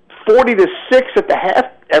up 40-6 at the half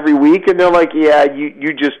every week, and they're like,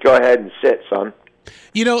 you just go ahead and sit, son.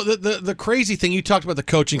 The crazy thing, you talked about the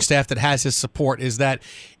coaching staff that has his support, is that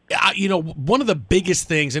one of the biggest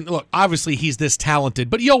things, and look, obviously he's this talented,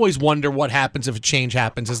 but you always wonder what happens if a change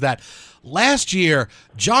happens, is that last year,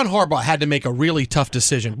 John Harbaugh had to make a really tough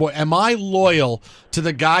decision. Boy, am I loyal to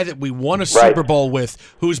the guy that we won a Super Bowl with,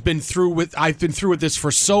 I've been through with this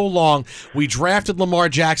for so long. We drafted Lamar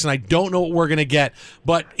Jackson. I don't know what we're going to get,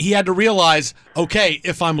 but he had to realize, okay,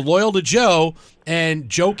 if I'm loyal to Joe and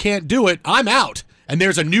Joe can't do it, I'm out. And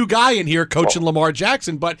there's a new guy in here coaching Lamar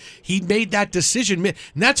Jackson, but he made that decision. And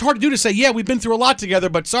that's hard to do, to say, we've been through a lot together,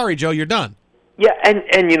 but sorry, Joe, you're done. Yeah,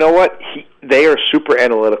 and you know what? They are super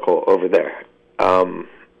analytical over there. 5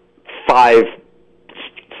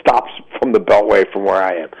 stops from from the Beltway from where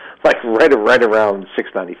I am, like right around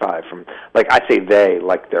 695. From like I say they,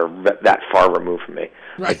 like they're that far removed from me.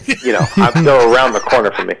 Right. Like, you know, they're around the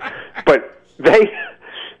corner from me. But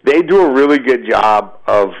they do a really good job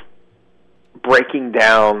of breaking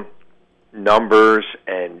down numbers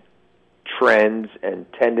and trends and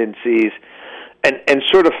tendencies, and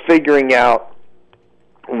sort of figuring out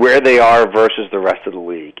where they are versus the rest of the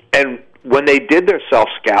league. And when they did their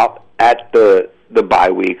self-scout at the bye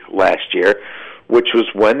week last year, which was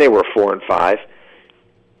when they were 4-5,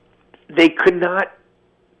 they could not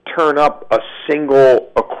turn up a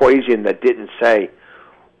single equation that didn't say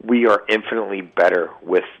we are infinitely better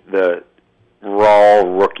with the raw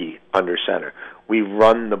rookie under center. We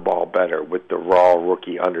run the ball better with the raw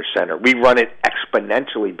rookie under center. We run it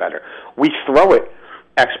exponentially better. We throw it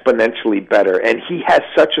exponentially better. And he has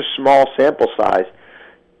such a small sample size.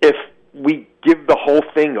 If we give the whole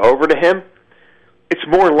thing over to him, it's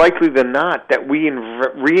more likely than not that we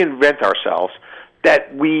reinvent ourselves,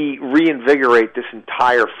 that we reinvigorate this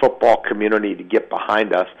entire football community to get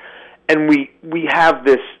behind us. And we have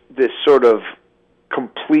this sort of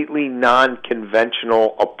completely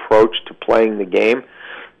non-conventional approach to playing the game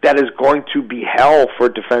that is going to be hell for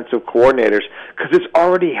defensive coordinators, because it's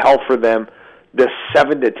already hell for them, the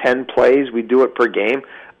 7 to 10 plays we do it per game.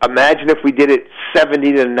 Imagine if we did it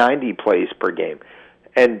 70 to 90 plays per game.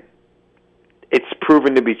 And it's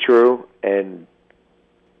proven to be true. And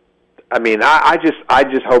I mean, I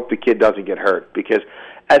just hope the kid doesn't get hurt, because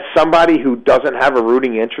as somebody who doesn't have a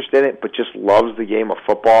rooting interest in it but just loves the game of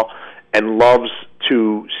football and loves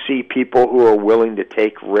to see people who are willing to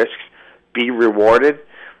take risks be rewarded,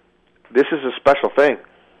 this is a special thing.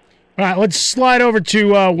 All right, let's slide over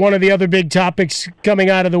to one of the other big topics coming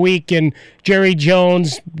out of the week. And Jerry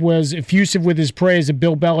Jones was effusive with his praise of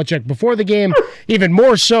Bill Belichick before the game, even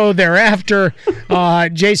more so thereafter.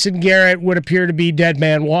 Jason Garrett would appear to be dead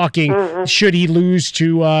man walking should he lose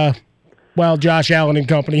to, Josh Allen and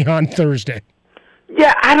company on Thursday.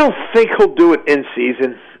 Yeah, I don't think he'll do it in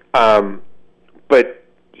season. But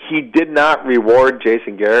he did not reward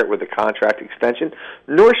Jason Garrett with a contract extension,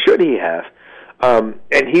 nor should he have.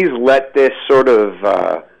 And he's let this sort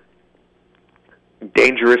of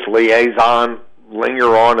dangerous liaison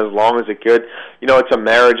linger on as long as it could. You know, it's a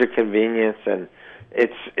marriage of convenience, and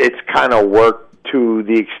it's kind of worked to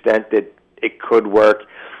the extent that it could work.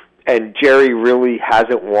 And Jerry really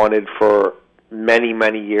hasn't wanted for many,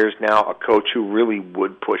 many years now a coach who really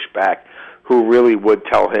would push back, who really would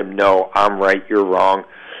tell him, no, I'm right, you're wrong,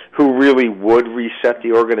 who really would reset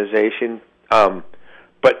the organization.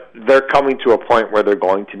 But they're coming to a point where they're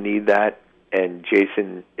going to need that, and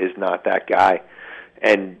Jason is not that guy.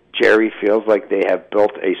 And Jerry feels like they have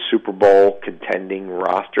built a Super Bowl contending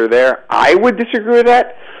roster there. I would disagree with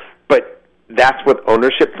that, but that's what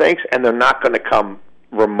ownership thinks, and they're not going to come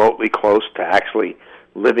remotely close to actually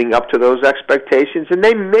living up to those expectations. And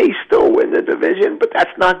they may still win the division, but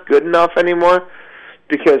that's not good enough anymore,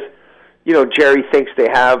 because, you know, Jerry thinks they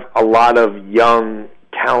have a lot of young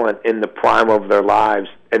talent in the prime of their lives,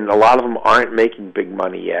 and a lot of them aren't making big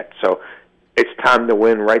money yet. So it's time to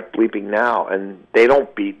win right bleeping now, and they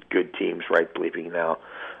don't beat good teams right bleeping now.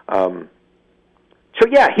 So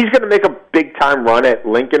yeah, he's going to make a big-time run at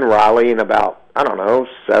Lincoln Riley in about,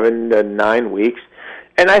 7 to 9 weeks,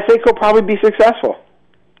 and I think he'll probably be successful.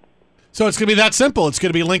 So it's going to be that simple. It's going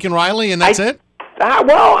to be Lincoln Riley, and that's it?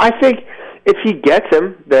 Well, I think if he gets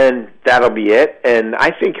him, then that'll be it, and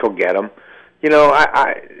I think he'll get him. You know,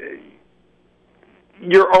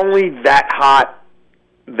 you're only that hot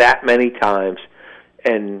that many times,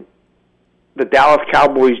 and the Dallas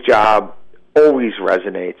Cowboys job always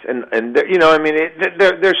resonates. And you know, I mean,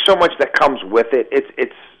 there's so much that comes with it.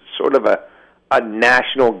 It's sort of a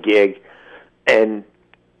national gig, and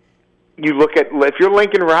you look at, if you're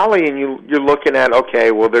Lincoln Riley and you're looking at,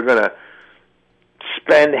 okay, well, they're going to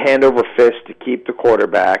spend hand over fist to keep the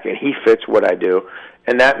quarterback, and he fits what I do.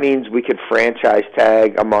 And that means we could franchise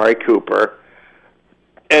tag Amari Cooper,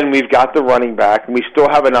 and we've got the running back, and we still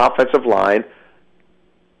have an offensive line,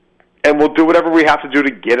 and we'll do whatever we have to do to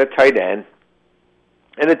get a tight end.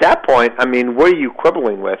 And at that point, I mean, what are you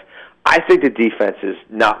quibbling with? I think the defense is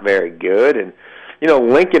not very good, and, you know,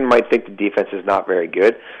 Lincoln might think the defense is not very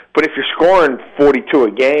good, but if you're scoring 42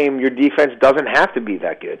 a game, your defense doesn't have to be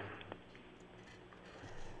that good.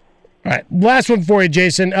 All right, last one for you,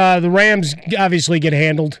 Jason. The Rams obviously get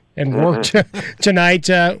handled and worked tonight.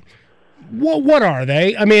 What are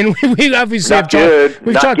they? I mean, we obviously not have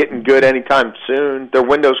good. Not getting good anytime soon. Their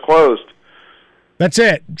window's closed. That's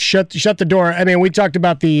it. Shut the door. I mean, we talked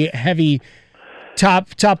about the heavy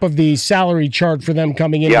top of the salary chart for them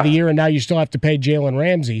coming into the year, and now you still have to pay Jalen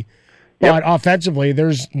Ramsey. But offensively,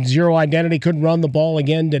 there's zero identity. Couldn't run the ball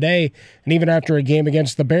again today. And even after a game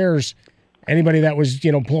against the Bears, anybody that was,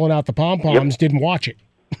 pulling out the pom-poms didn't watch it.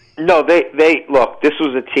 No, they look, this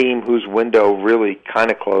was a team whose window really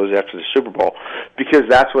kind of closed after the Super Bowl, because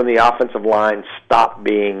that's when the offensive line stopped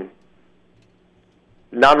being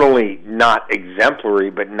not only not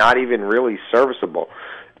exemplary, but not even really serviceable.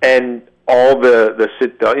 And all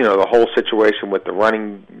the whole situation with the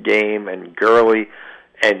running game and Gurley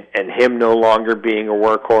and him no longer being a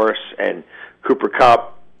workhorse, and Cooper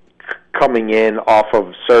Kupp coming in off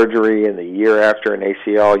of surgery in the year after an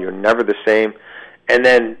ACL, you're never the same. And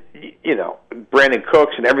then, Brandon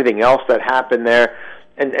Cooks and everything else that happened there.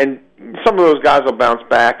 And some of those guys will bounce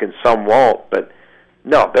back and some won't. But,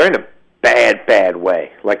 no, they're in a bad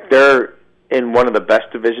way. Like, they're in one of the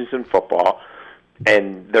best divisions in football,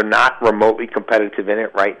 and they're not remotely competitive in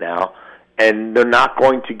it right now. And they're not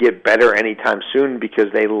going to get better anytime soon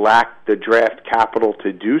because they lack the draft capital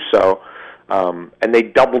to do so. And they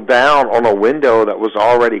doubled down on a window that was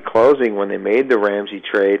already closing when they made the Ramsey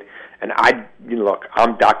trade. And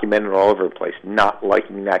I'm documented all over the place, not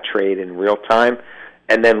liking that trade in real time,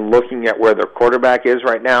 and then looking at where their quarterback is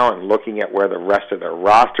right now, and looking at where the rest of their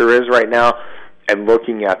roster is right now, and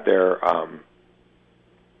looking at their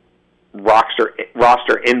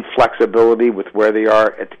roster inflexibility with where they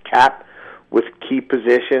are at the cap with key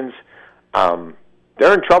positions.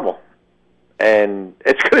 They're in trouble, and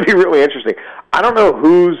it's going to be really interesting. I don't know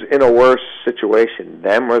who's in a worse situation,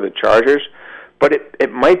 them or the Chargers. But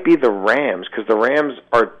it might be the Rams, because the Rams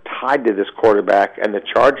are tied to this quarterback, and the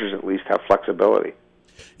Chargers at least have flexibility.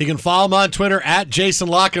 You can follow him on Twitter at Jason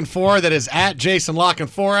Lockenfora. That is at Jason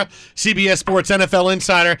Lockenfora, CBS Sports NFL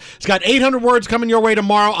Insider. He's got 800 words coming your way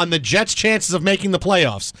tomorrow on the Jets' chances of making the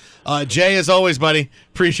playoffs. Jay, as always, buddy,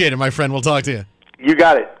 appreciate it, my friend. We'll talk to you. You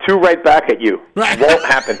got it. 2 right back at you. Right. Won't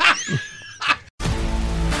happen.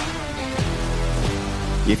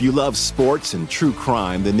 If you love sports and true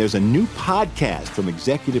crime, then there's a new podcast from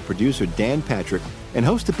executive producer Dan Patrick and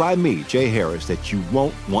hosted by me, Jay Harris, that you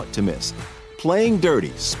won't want to miss. Playing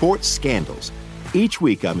Dirty: Sports Scandals. Each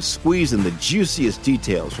week, I'm squeezing the juiciest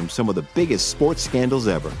details from some of the biggest sports scandals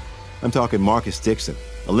ever. I'm talking Marcus Dixon,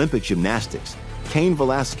 Olympic gymnastics, Cain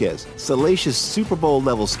Velasquez, salacious Super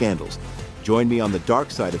Bowl-level scandals. Join me on the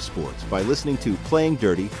dark side of sports by listening to Playing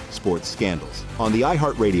Dirty: Sports Scandals on the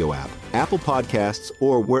iHeartRadio app, Apple Podcasts,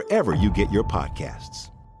 or wherever you get your podcasts.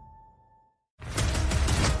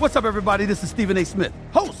 What's up, everybody? This is Stephen A. Smith,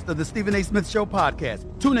 host of the Stephen A. Smith Show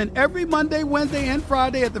podcast. Tune in every Monday, Wednesday, and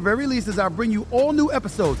Friday at the very least as I bring you all new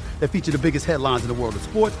episodes that feature the biggest headlines in the world of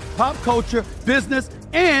sports, pop culture, business,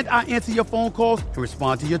 and I answer your phone calls and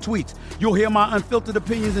respond to your tweets. You'll hear my unfiltered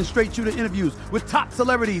opinions and straight-shooter interviews with top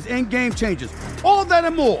celebrities and game changers. All of that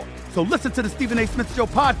and more. So listen to the Stephen A. Smith Show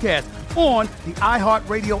podcast on the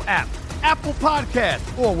iHeartRadio app, Apple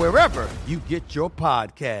Podcasts, or wherever you get your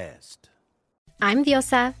podcast. I'm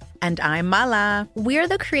Diosa. And I'm Mala. We're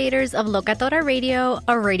the creators of Locatora Radio,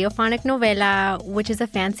 a radiophonic novela, which is a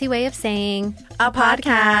fancy way of saying a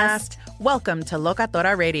podcast. Welcome to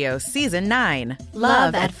Locatora Radio Season 9.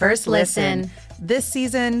 Love at First Listen. This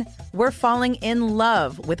season, we're falling in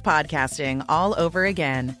love with podcasting all over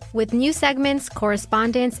again. With new segments,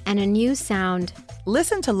 correspondence, and a new sound.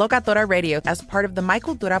 Listen to Locatora Radio as part of the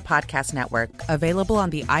Michael Dura Podcast Network. Available on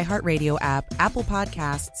the iHeartRadio app, Apple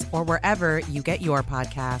Podcasts, or wherever you get your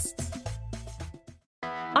podcasts.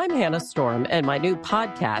 I'm Hannah Storm, and my new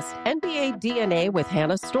podcast, NBA DNA with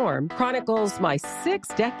Hannah Storm, chronicles my 6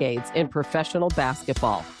 decades in professional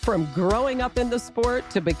basketball. From growing up in the sport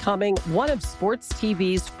to becoming one of sports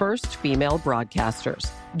TV's first female broadcasters.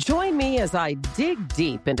 Join me as I dig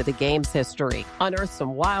deep into the game's history, unearth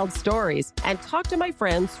some wild stories, and talk to my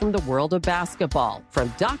friends from the world of basketball,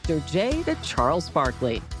 from Dr. J to Charles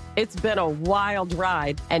Barkley. It's been a wild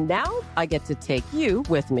ride, and now I get to take you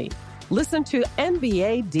with me. Listen to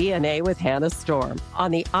NBA DNA with Hannah Storm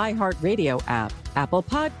on the iHeartRadio app, Apple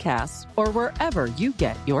Podcasts, or wherever you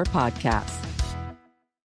get your podcasts.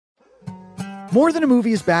 More Than a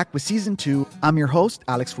Movie is back with Season 2. I'm your host,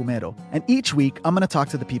 Alex Fumero, and each week I'm going to talk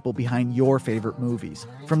to the people behind your favorite movies.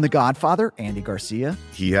 From The Godfather, Andy Garcia.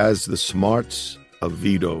 He has the smarts of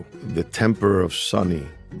Vito, the temper of Sonny,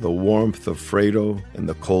 the warmth of Fredo, and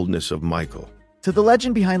the coldness of Michael. To the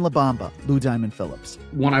legend behind La Bamba, Lou Diamond Phillips.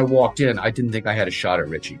 When I walked in, I didn't think I had a shot at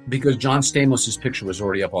Richie because John Stamos' picture was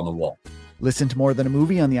already up on the wall. Listen to More Than a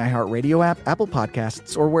Movie on the iHeartRadio app, Apple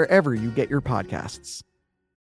Podcasts, or wherever you get your podcasts.